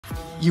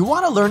You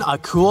want to learn a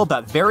cool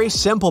but very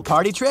simple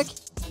party trick?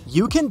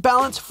 You can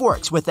balance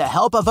forks with the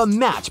help of a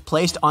match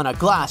placed on a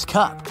glass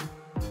cup.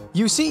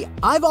 You see,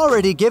 I've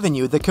already given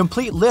you the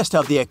complete list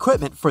of the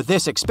equipment for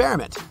this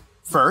experiment.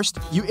 First,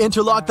 you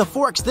interlock the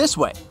forks this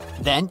way.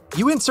 Then,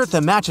 you insert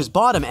the match's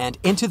bottom end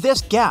into this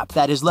gap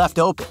that is left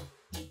open.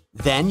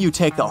 Then you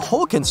take the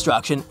whole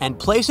construction and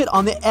place it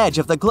on the edge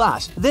of the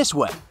glass this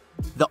way.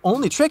 The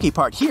only tricky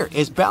part here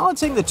is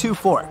balancing the two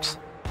forks.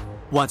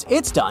 Once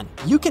it's done,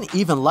 you can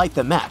even light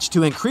the match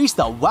to increase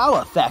the wow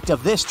effect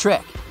of this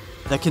trick.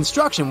 The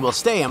construction will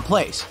stay in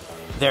place.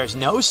 There's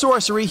no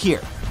sorcery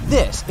here.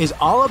 This is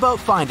all about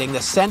finding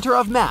the center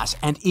of mass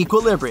and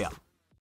equilibrium.